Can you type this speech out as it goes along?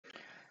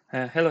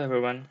Hello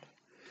everyone.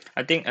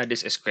 I think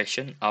this is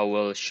question. I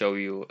will show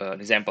you an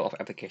example of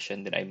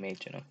application that I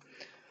made.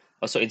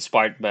 Also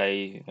inspired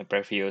by my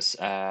previous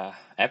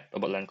app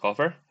about land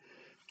cover.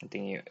 I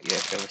think you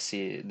have ever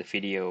see the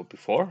video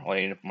before or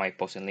in my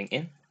post on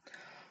LinkedIn.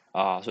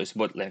 So it's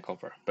about land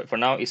cover, but for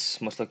now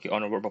it's mostly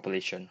on world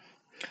population.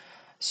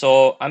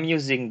 So I'm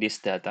using this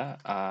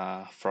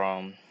data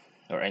from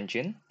our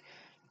engine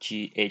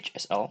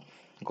GHSL,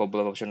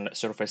 Global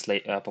Surface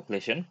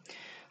Population,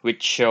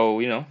 which show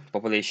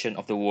population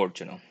of the world.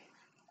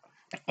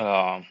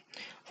 um,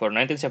 for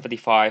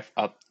 1975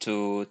 up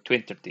to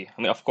 2030.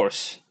 I mean, of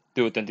course,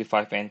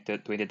 2025 and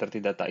 2030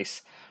 data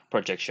is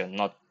projection,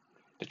 not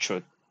the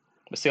truth.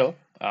 But still,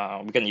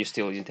 we can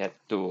still use that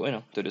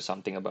to to do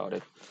something about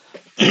it.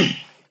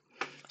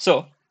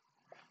 So,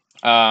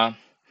 uh,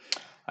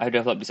 I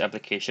developed this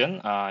application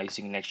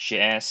using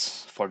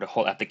Next.js for the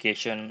whole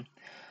application,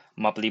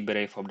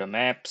 Maplibre for the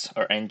maps,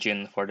 or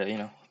engine for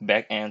the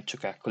back end to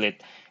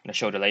calculate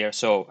show the layer.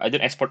 So I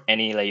didn't export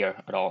any layer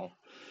at all.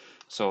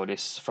 So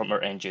this from our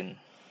engine,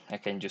 I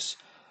can just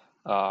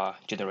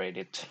generate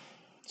it.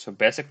 So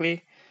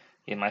basically,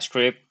 in my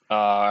script,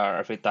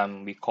 every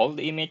time we call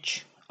the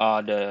image,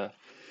 the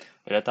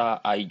data,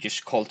 I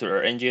just call to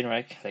our engine,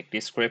 right? Like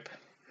this script,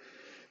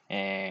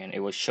 and it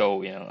will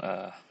show,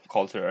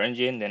 call to our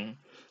engine, then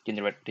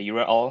generate the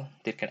URL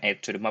that can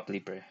add to the map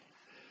library,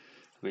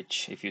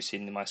 which if you see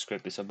in my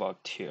script is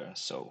about here.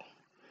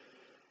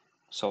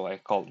 So I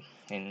call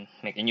and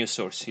make a new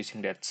source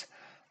using that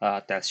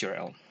test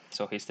URL.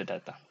 So here's the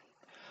data.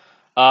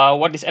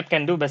 What this app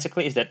can do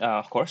basically is that,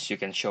 of course, you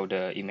can show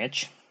the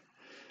image.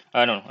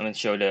 No, I mean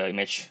show the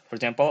image. For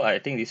example, I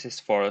think this is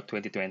for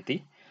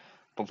 2020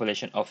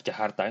 population of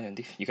Jakarta.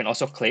 And you can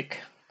also click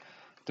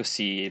to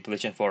see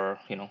population for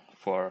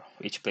for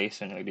each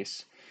place and like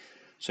this.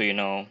 So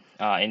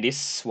in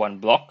this one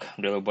block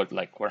there are about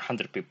like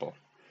 100 people.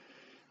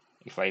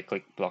 If I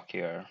click block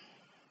here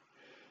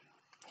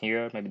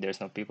maybe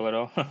there's no people at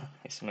all.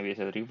 Maybe it's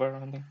a river or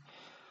something.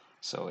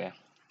 So yeah.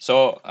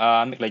 So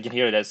make legend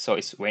here that so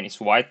it's when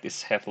it's white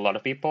it's have a lot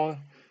of people.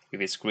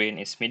 If it's green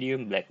it's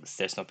medium. Black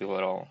there's no people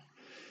at all.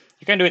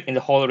 You can do it in the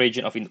whole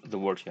region of the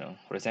world.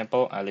 For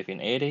example, I live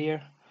in Ada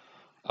here.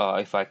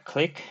 If I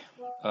click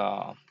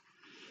uh,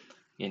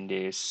 in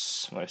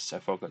this, I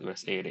forgot where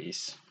Ada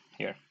is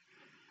here.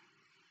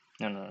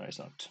 No, it's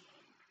not.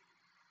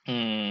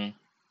 No,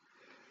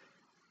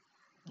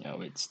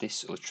 it's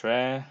this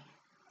ultra.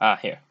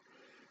 Here.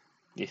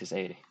 This is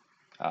 80.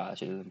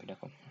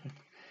 Benecom.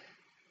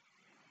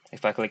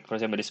 If I click, for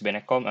example, this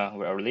Benecom,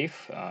 where I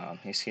live,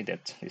 you see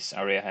that this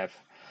area have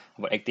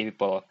about 80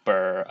 people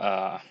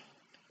per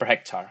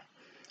hectare.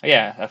 Oh,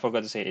 yeah, I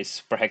forgot to say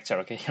it's per hectare.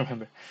 Okay,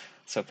 remember.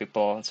 So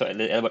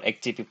about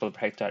 80 people per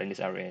hectare in this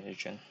area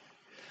region,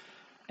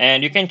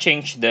 and you can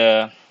change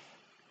the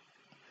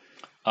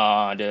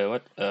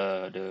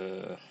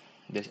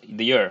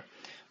year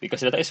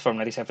because the data is from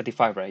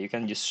 1975, right? You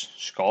can just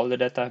scroll the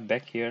data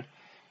back here.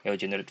 It will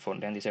generate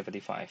from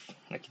 1975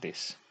 like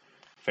this.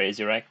 Very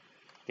easy, right?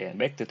 Then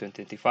back to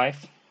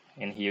 2025,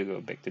 and here you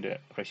go back to the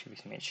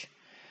previous image.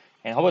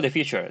 And how about the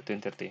future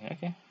 2030?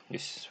 Okay,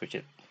 just switch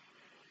it.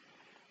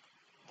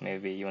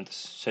 Maybe you want to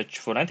search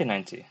for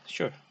 1990.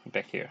 Sure,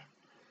 back here.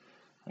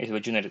 It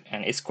will generate,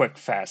 and it's quite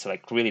fast,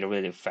 like really,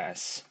 really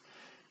fast.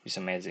 It's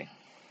amazing.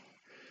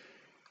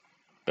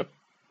 Yep.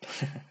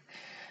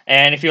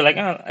 And if you're like,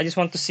 oh, I just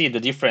want to see the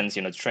difference,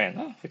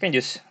 trend, you can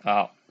just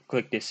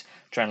click this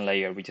trend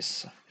layer, which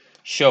is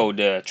show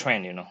the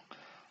trend,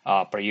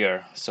 per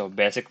year. So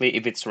basically,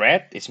 if it's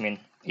red, it means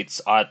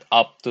it's at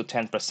up to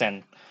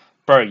 10%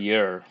 per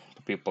year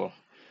for people.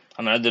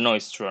 I mean, I don't know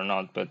if it's true or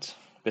not, but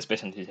this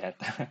person did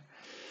that.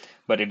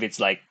 But if it's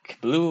like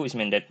blue, it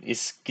means that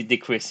it's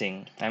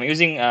decreasing. I'm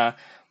using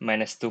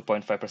minus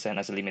 2.5%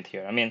 as a limit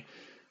here. I mean,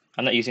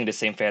 I'm not using the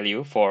same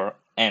value for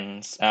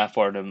ends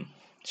for the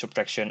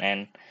subtraction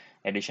and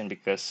addition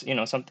because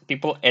some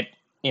people add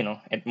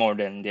more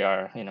than they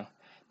are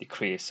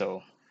decrease.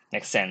 So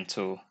makes sense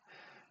to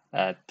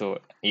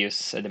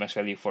use the max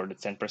value for the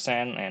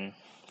 10% and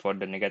for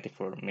the negative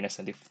for minus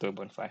negative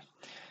 2.5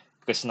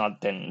 because not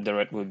then the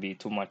red will be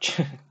too much.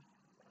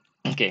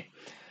 Okay,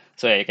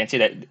 so yeah, you can see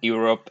that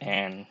Europe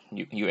and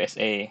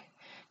USA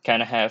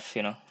kind of have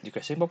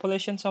decreasing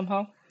population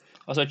somehow.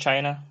 Also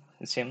China,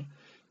 it seems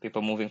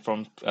people moving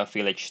from a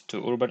village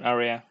to urban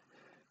area.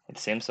 It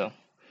seems so.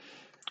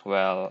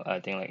 Well, I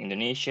think like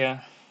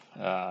Indonesia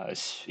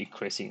is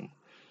increasing,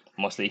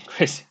 mostly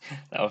increasing.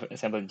 Now, for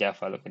example,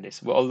 Java. Look at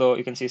this. Well, although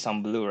you can see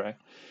some blue, right?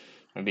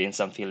 Maybe in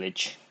some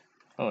village.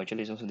 Oh,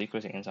 actually, it's also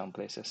decreasing in some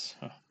places.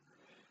 Huh,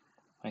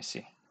 I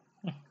see.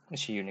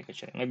 It's unique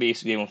actually. Maybe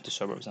it's they move to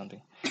suburb or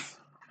something.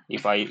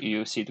 If I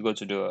use it to go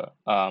to the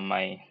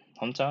my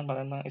hometown,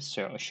 Palembang, it's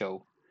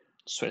show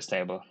sweat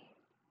stable.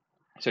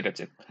 So that's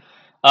it.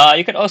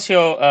 You can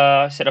also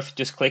instead of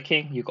just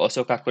clicking, you can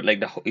also calculate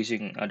like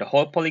using the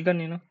whole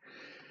polygon.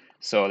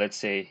 So let's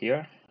say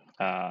here,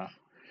 uh,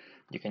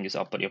 you can just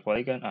upload your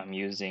polygon. I'm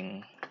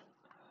using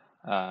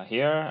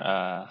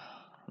here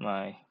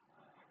my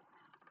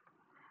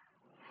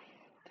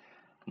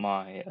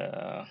my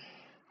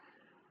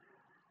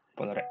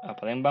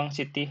Palembang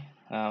city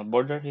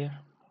border here,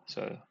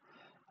 so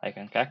I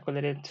can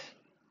calculate it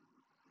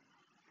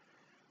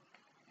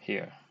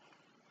here.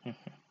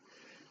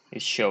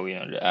 It show, you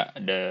know,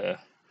 the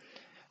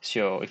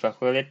so if I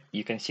calculate,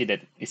 you can see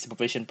that it's the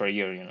population per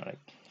year, you know, like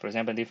for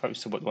example 25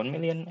 is about 1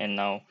 million, and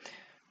now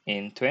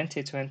in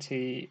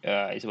 2020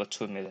 it's about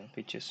 2 million,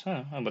 which is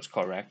about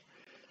correct.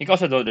 You can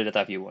also download the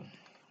data if you want.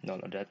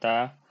 Download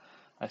data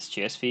as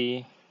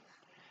GSV,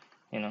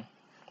 you know,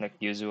 like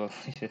usual.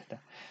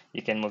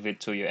 You can move it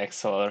to your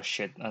Excel or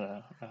sheet,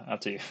 up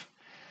to you.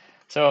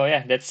 So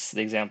yeah, that's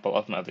the example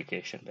of my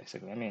application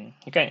basically. I mean,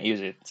 you can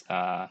use it.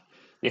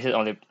 This is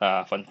only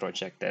a fun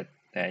project that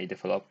I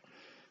developed.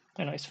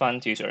 You know, it's fun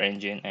to use our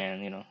engine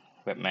and, you know,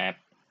 web map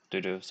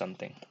to do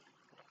something.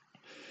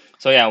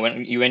 So yeah,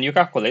 when you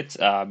calculate,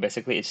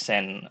 basically it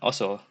send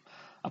also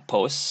a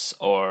post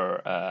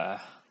or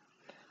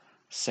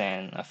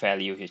send a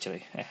value,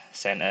 usually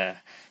send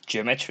a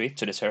geometry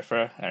to the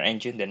server or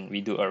engine. Then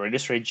we do a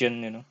radius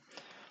region, you know,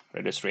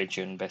 radius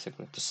region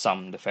basically to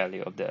sum the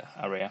value of the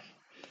area.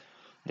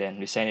 Then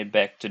we send it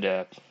back to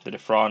the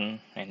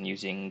front, and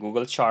using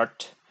Google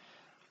chart,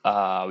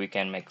 we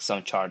can make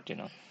some chart, you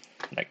know,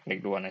 like the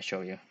one I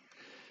showed you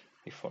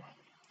before.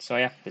 So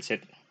yeah, that's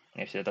it.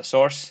 Here's the data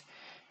source.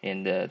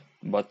 In the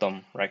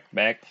bottom right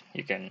back,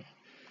 you can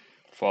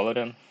follow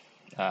them,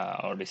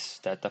 or this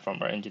data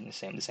from our engine is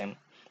the same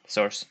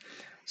source.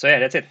 So yeah,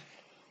 that's it.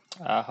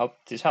 I hope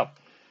this helped.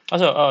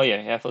 Also, oh yeah,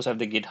 I also have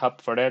the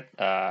GitHub for that.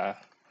 Uh,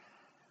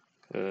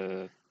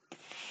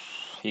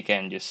 you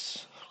can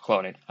just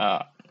clone it.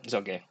 It's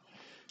okay.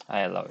 I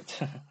allow it.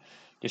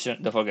 Just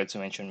don't forget to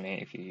mention me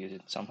if you use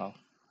it somehow.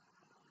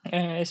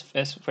 It's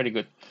pretty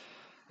good.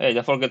 Hey,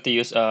 don't forget to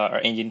use our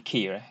engine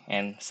key, right?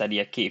 And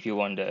Stadia key if you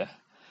want the,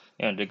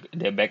 you know,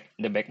 the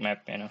back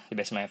map, you know, the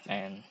base map,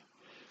 and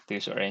to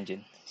use our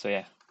engine. So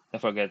yeah,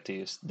 don't forget to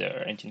use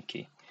the engine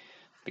key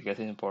because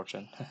it's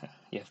important.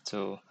 You have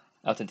to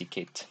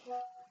authenticate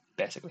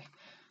basically.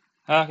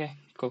 Okay,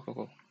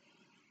 cool.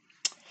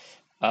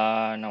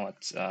 Now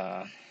what?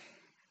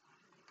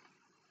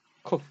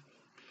 Cool.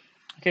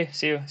 Okay,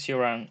 see you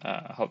around.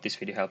 I hope this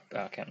video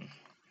help can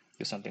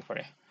do something for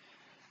you.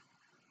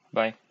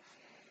 Bye.